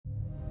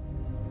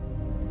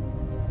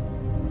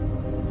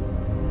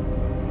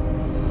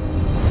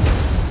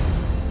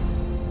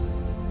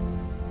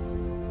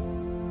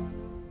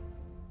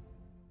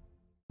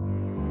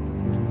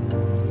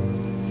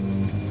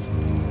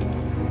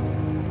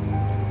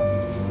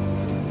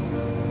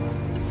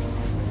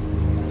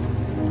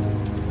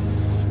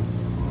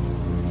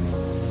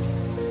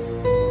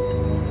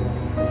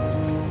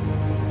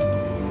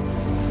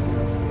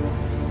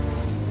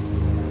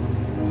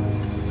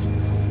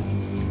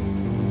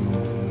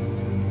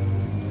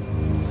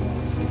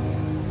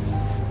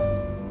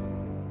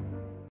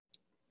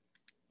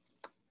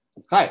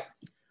Hi,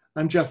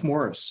 I'm Jeff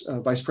Morris,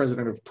 Vice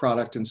President of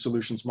Product and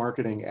Solutions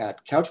Marketing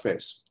at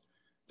Couchbase.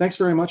 Thanks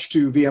very much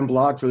to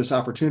VMblog for this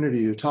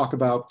opportunity to talk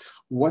about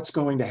what's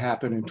going to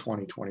happen in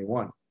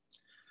 2021.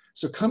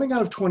 So coming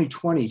out of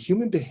 2020,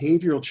 human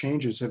behavioral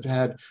changes have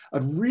had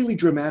a really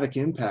dramatic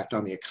impact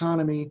on the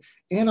economy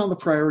and on the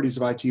priorities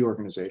of IT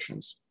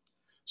organizations.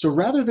 So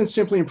rather than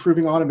simply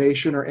improving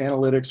automation or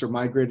analytics or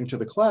migrating to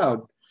the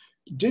cloud,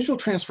 digital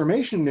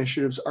transformation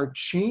initiatives are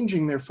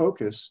changing their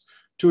focus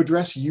to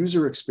address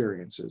user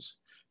experiences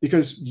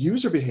because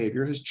user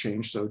behavior has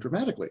changed so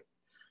dramatically.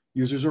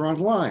 Users are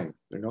online,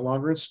 they're no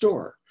longer in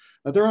store,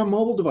 they're on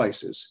mobile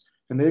devices,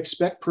 and they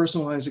expect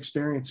personalized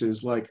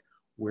experiences like,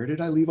 where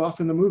did I leave off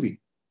in the movie?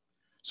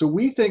 So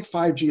we think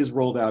 5G is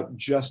rolled out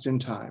just in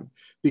time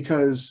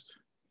because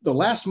the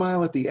last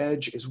mile at the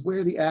edge is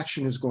where the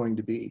action is going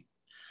to be.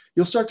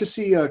 You'll start to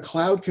see a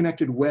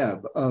cloud-connected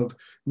web of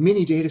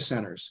mini data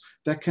centers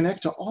that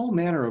connect to all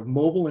manner of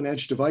mobile and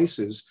edge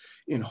devices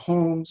in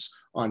homes,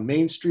 on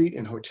Main Street,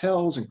 in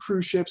hotels, and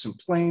cruise ships, and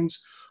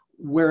planes,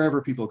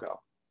 wherever people go.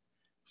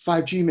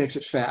 5G makes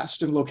it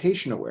fast and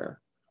location aware.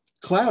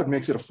 Cloud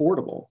makes it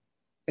affordable.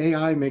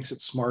 AI makes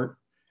it smart.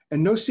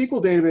 And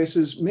NoSQL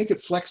databases make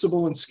it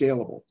flexible and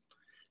scalable.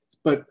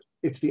 But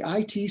it's the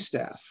IT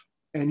staff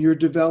and your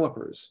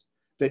developers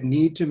that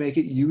need to make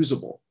it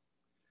usable.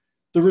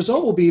 The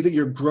result will be that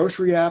your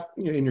grocery app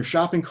in your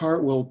shopping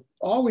cart will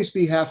always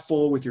be half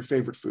full with your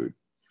favorite food.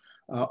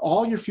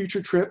 All your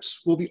future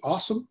trips will be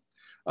awesome.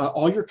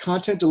 All your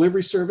content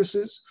delivery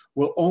services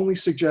will only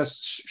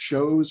suggest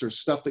shows or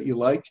stuff that you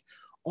like,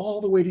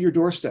 all the way to your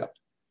doorstep.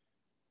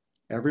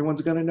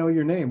 Everyone's going to know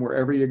your name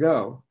wherever you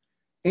go.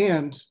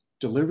 And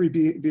delivery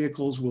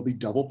vehicles will be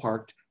double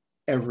parked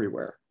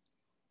everywhere.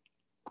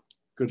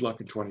 Good luck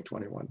in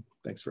 2021.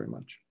 Thanks very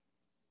much.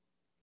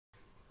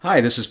 Hi,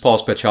 this is Paul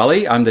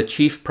Speciale. I'm the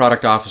Chief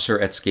Product Officer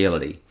at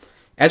Scality.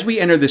 As we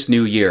enter this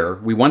new year,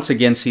 we once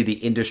again see the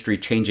industry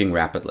changing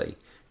rapidly,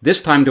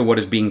 this time to what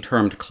is being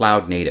termed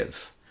cloud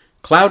native.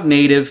 Cloud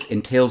native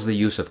entails the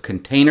use of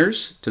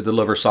containers to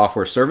deliver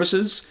software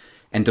services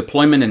and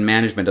deployment and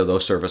management of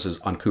those services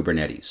on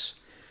Kubernetes.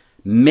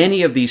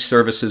 Many of these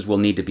services will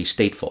need to be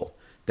stateful.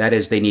 That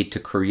is, they need to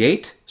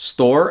create,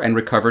 store, and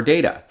recover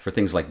data for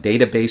things like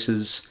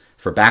databases,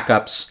 for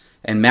backups,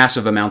 and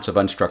massive amounts of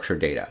unstructured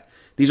data.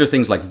 These are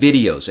things like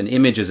videos and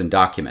images and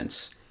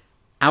documents.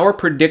 Our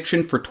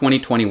prediction for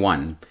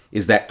 2021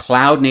 is that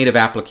cloud-native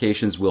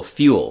applications will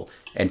fuel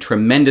and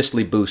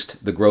tremendously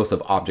boost the growth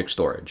of object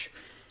storage.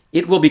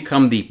 It will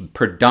become the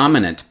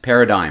predominant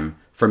paradigm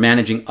for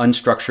managing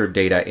unstructured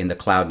data in the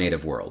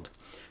cloud-native world.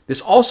 This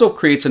also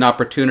creates an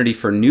opportunity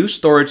for new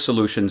storage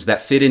solutions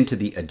that fit into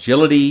the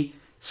agility,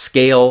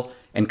 scale,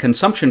 and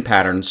consumption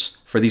patterns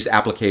for these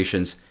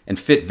applications and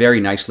fit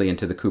very nicely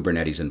into the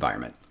Kubernetes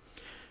environment.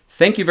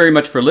 Thank you very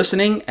much for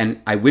listening,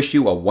 and I wish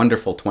you a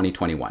wonderful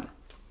 2021.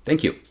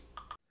 Thank you.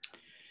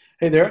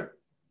 Hey there.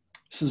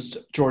 This is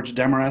George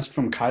Demarest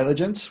from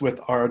Kyligence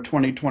with our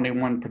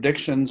 2021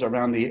 predictions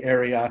around the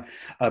area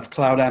of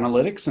cloud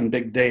analytics and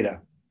big data.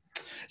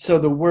 So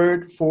the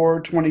word for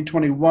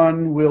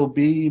 2021 will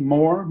be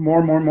more.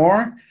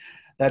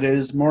 That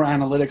is more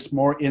analytics,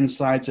 more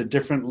insights at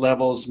different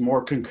levels,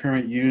 more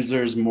concurrent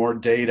users, more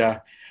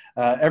data,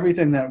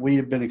 everything that we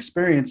have been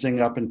experiencing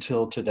up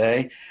until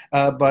today,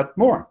 but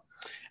more.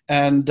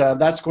 And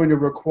that's going to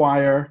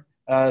require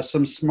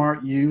some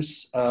smart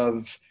use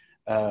of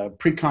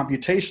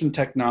pre-computation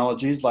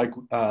technologies like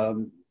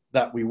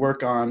that we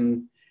work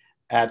on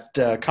at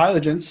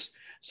Kyligence.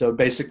 So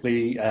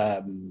basically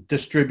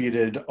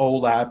distributed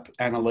OLAP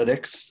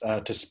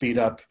analytics to speed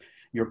up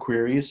your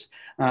queries,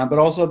 but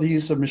also the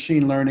use of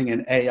machine learning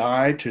and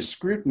AI to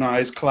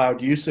scrutinize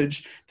cloud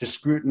usage, to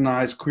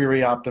scrutinize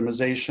query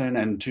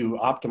optimization, and to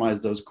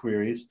optimize those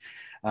queries.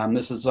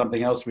 This is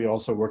something else we're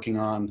also working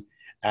on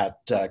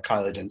at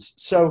Kyligence.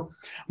 So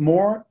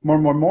more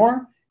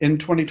in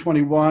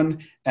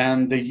 2021,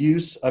 and the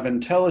use of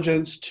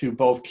intelligence to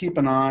both keep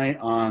an eye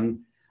on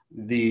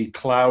the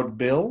cloud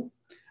bill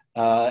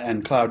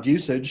and cloud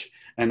usage,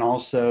 and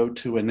also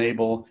to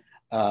enable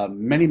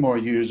many more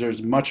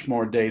users, much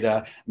more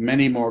data,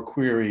 many more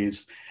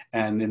queries,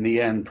 and in the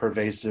end,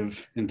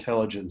 pervasive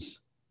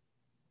intelligence.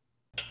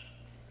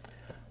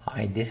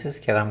 Hi, this is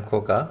Kerem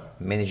Koca,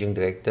 Managing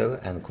Director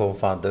and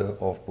Co-founder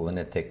of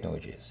Brunet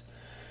Technologies.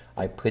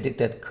 I predict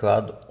that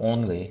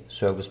cloud-only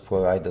service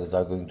providers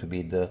are going to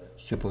be the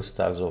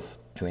superstars of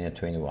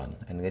 2021,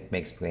 and let me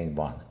explain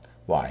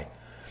why.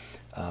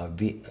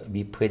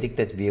 We predict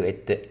that we're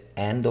at the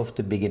end of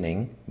the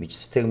beginning, which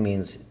still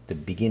means the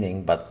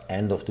beginning, but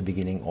end of the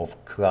beginning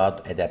of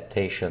cloud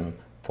adaptation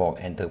for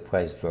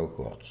enterprise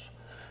workloads.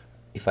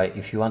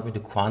 If you want me to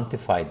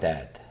quantify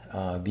that,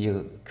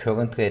 we're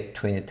currently at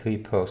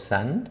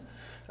 23%,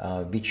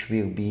 which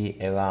will be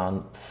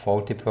around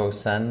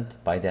 40%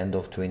 by the end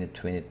of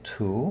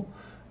 2022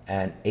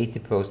 and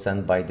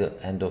 80% by the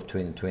end of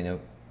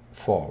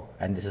 2024.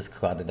 And this is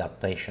cloud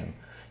adaptation.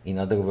 In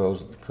other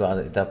words, cloud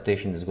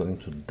adaptation is going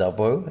to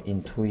double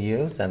in 2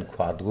 years and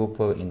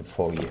quadruple in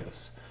 4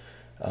 years.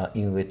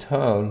 In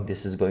return,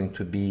 this is going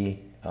to be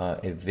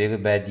a very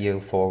bad year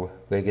for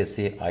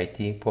legacy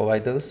IT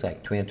providers.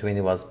 Like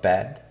 2020 was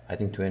bad. I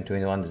think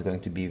 2021 is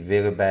going to be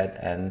very bad,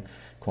 and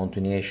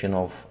continuation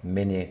of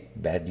many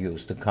bad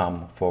years to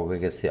come for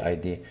legacy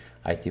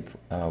IT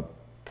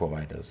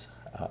providers.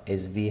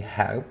 As we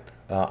help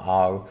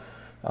our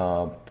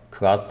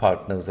cloud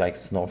partners like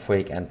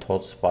Snowflake and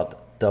ThoughtSpot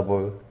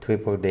double,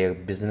 triple their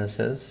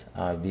businesses,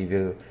 we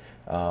will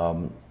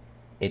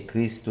at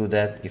least do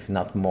that, if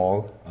not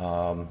more,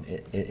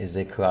 is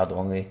a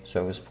cloud-only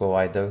service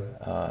provider,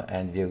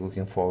 and we are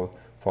looking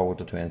forward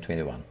to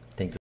 2021.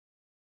 Thank you.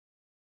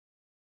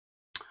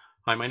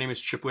 Hi, my name is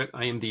Chip Witt.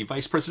 I am the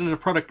Vice President of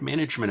Product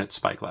Management at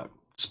SpyCloud.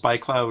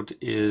 SpyCloud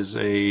is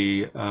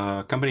a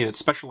company that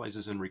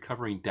specializes in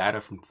recovering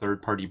data from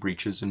third-party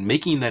breaches and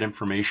making that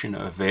information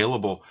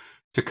available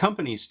to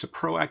companies to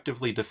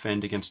proactively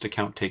defend against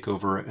account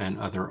takeover and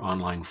other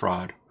online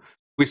fraud.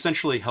 We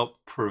essentially help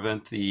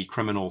prevent the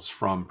criminals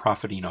from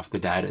profiting off the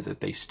data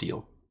that they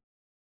steal.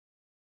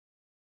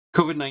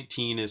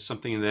 COVID-19 is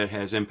something that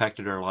has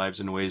impacted our lives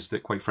in ways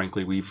that, quite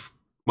frankly,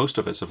 most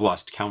of us have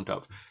lost count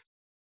of.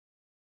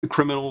 The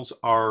criminals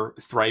are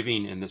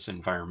thriving in this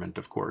environment,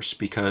 of course,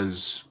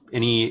 because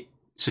any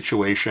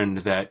situation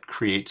that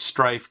creates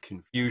strife,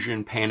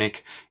 confusion,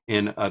 panic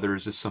in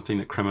others is something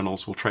that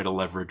criminals will try to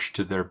leverage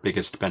to their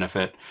biggest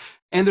benefit,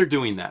 and they're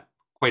doing that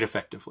quite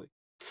effectively.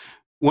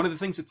 One of the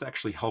things that's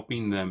actually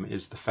helping them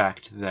is the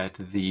fact that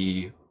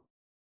the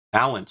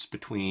balance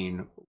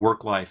between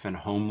work life and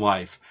home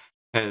life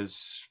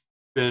has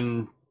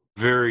been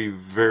very,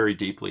 very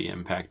deeply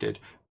impacted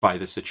by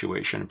the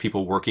situation.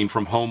 People working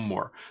from home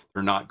more,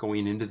 they're not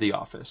going into the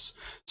office.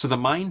 So the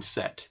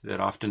mindset that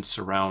often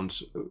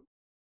surrounds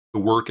the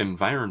work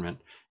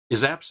environment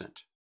is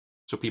absent.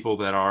 So people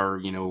that are,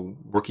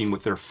 working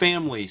with their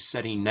family,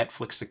 setting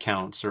Netflix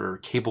accounts or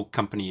cable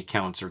company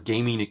accounts or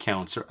gaming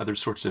accounts or other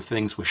sorts of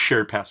things with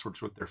shared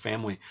passwords with their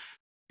family,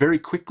 very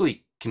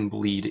quickly can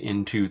bleed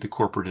into the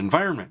corporate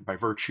environment by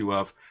virtue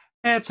of,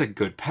 it's a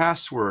good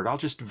password, I'll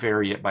just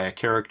vary it by a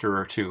character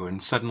or two,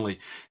 and suddenly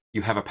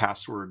you have a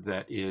password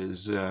that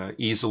is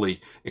easily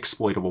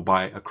exploitable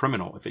by a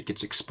criminal if it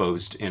gets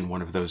exposed in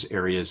one of those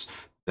areas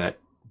that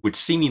would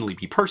seemingly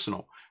be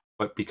personal,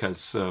 but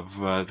because of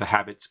the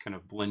habits kind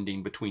of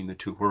blending between the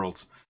two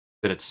worlds,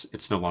 that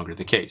it's no longer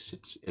the case.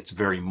 It's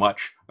very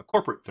much a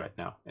corporate threat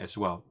now as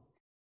well.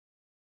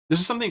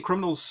 This is something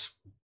criminals,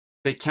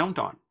 they count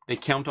on. They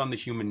count on the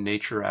human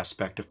nature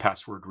aspect of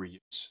password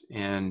reuse.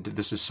 And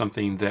this is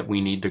something that we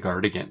need to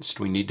guard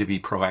against. We need to be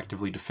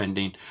proactively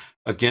defending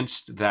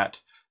against that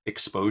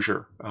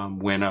exposure.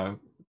 When a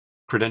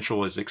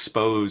credential is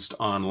exposed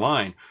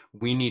online,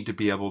 we need to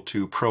be able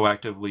to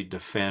proactively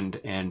defend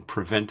and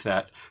prevent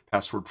that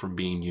password from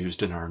being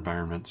used in our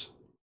environments.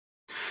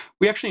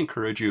 We actually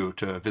encourage you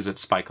to visit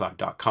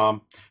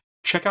SpyCloud.com.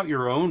 Check out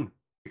your own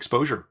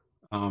exposure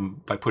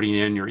by putting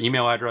in your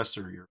email address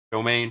or your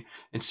domain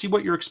and see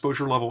what your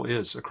exposure level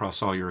is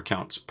across all your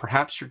accounts.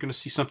 Perhaps you're going to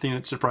see something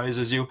that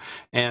surprises you,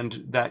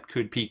 and that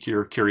could pique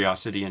your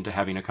curiosity into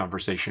having a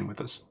conversation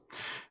with us.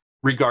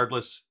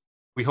 Regardless,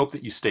 we hope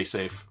that you stay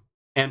safe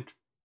and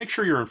make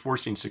sure you're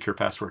enforcing secure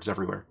passwords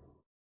everywhere.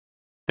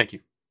 Thank you.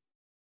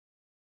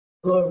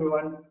 Hello,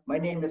 everyone. My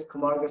name is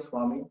Kumar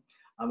Goswami.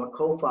 I'm a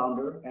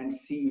co-founder and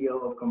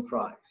CEO of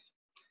Komprise.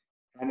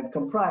 And at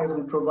Komprise,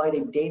 we provide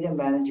a data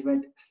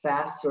management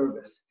SaaS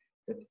service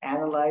that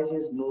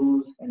analyzes,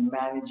 moves, and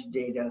manages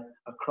data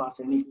across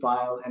any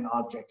file and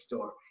object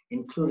store,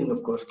 including,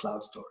 of course,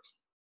 cloud stores.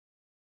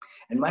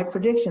 And my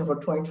prediction for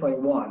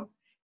 2021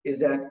 is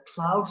that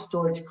cloud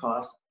storage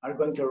costs are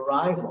going to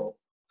rival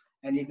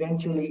and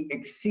eventually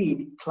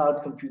exceed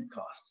cloud compute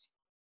costs.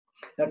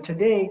 Now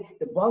today,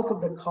 the bulk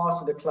of the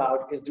cost of the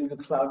cloud is due to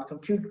cloud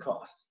compute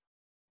costs,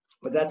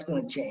 but that's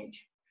going to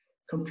change.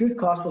 Compute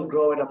costs will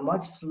grow at a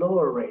much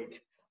slower rate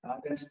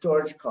than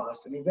storage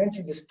costs, and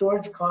eventually the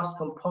storage cost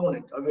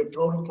component of your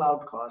total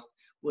cloud cost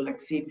will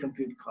exceed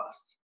compute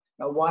costs.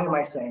 Now, why am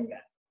I saying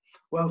that?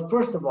 Well,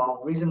 first of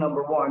all, reason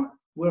number one,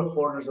 we're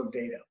hoarders of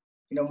data.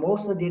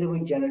 Most of the data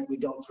we generate, we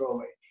don't throw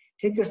away.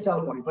 Take your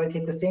cell phone. You probably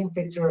take the same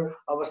picture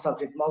of a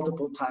subject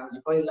multiple times.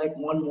 You probably like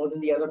one more than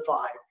the other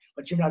 5,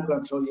 but you're not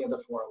going to throw the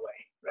other 4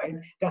 away, right?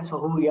 That's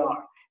who we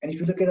are. And if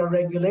you look at our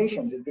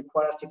regulations, it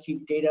requires us to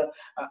keep data,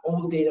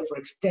 old data, for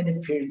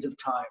extended periods of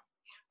time.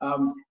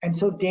 And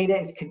so data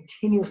is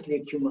continuously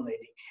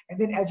accumulating. And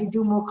then as you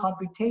do more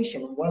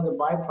computation, one of the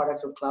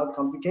byproducts of cloud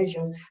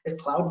computation is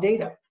cloud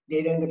data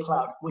in the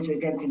cloud, which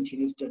again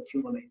continues to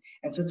accumulate.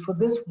 And so it's for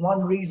this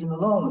one reason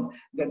alone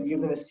that you're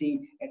going to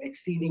see an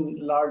exceeding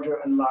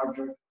larger and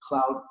larger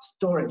cloud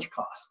storage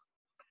cost.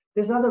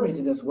 There's another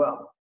reason as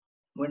well.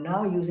 We're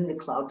now using the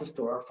cloud to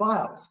store our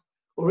files.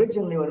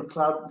 Originally, when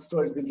cloud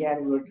storage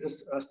began, we were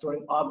just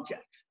storing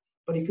objects.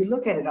 But if you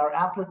look at it, our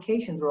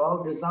applications were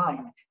all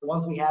designed, the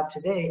ones we have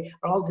today,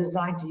 are all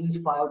designed to use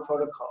file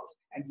protocols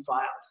and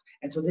files.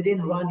 And so they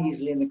didn't run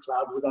easily in the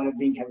cloud without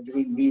it having to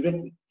be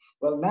rewritten.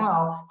 Well,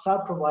 now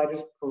cloud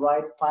providers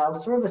provide file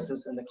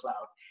services in the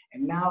cloud.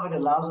 And now it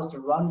allows us to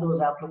run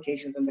those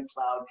applications in the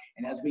cloud.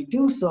 And as we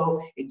do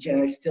so, it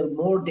generates still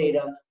more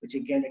data, which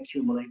again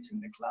accumulates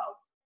in the cloud.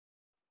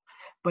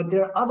 But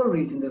there are other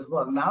reasons as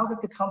well. Now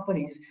that the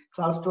companies,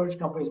 cloud storage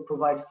companies,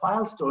 provide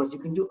file stores, you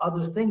can do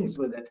other things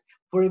with it.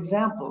 For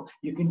example,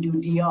 you can do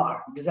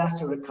DR,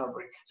 disaster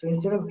recovery. So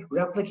instead of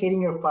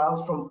replicating your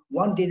files from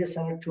one data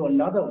center to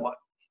another one,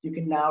 you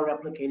can now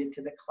replicate it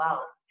to the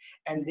cloud,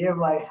 and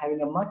thereby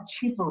having a much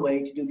cheaper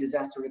way to do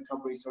disaster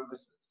recovery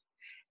services.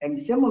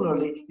 And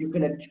similarly, you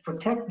can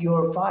protect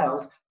your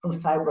files from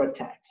cyber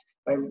attacks.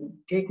 By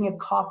taking a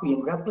copy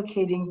and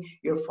replicating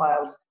your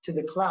files to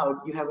the cloud,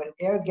 you have an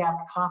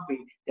air-gapped copy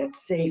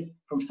that's safe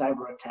from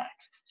cyber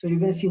attacks. So you're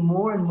going to see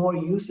more and more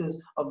uses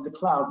of the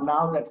cloud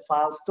now that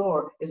file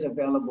store is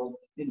available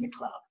in the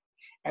cloud.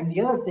 And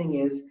the other thing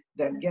is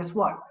that, guess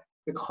what?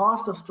 The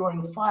cost of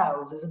storing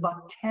files is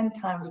about 10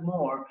 times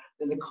more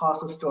than the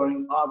cost of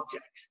storing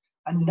objects.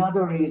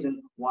 Another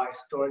reason why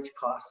storage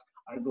costs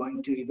are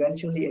going to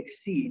eventually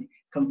exceed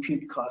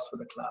compute costs for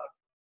the cloud.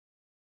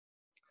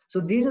 So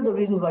these are the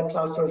reasons why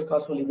cloud storage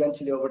costs will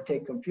eventually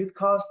overtake compute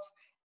costs.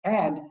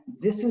 And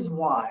this is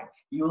why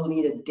you will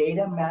need a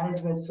data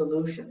management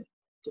solution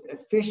to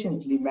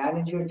efficiently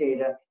manage your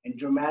data and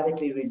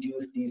dramatically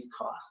reduce these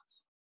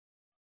costs.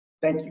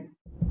 Thank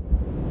you.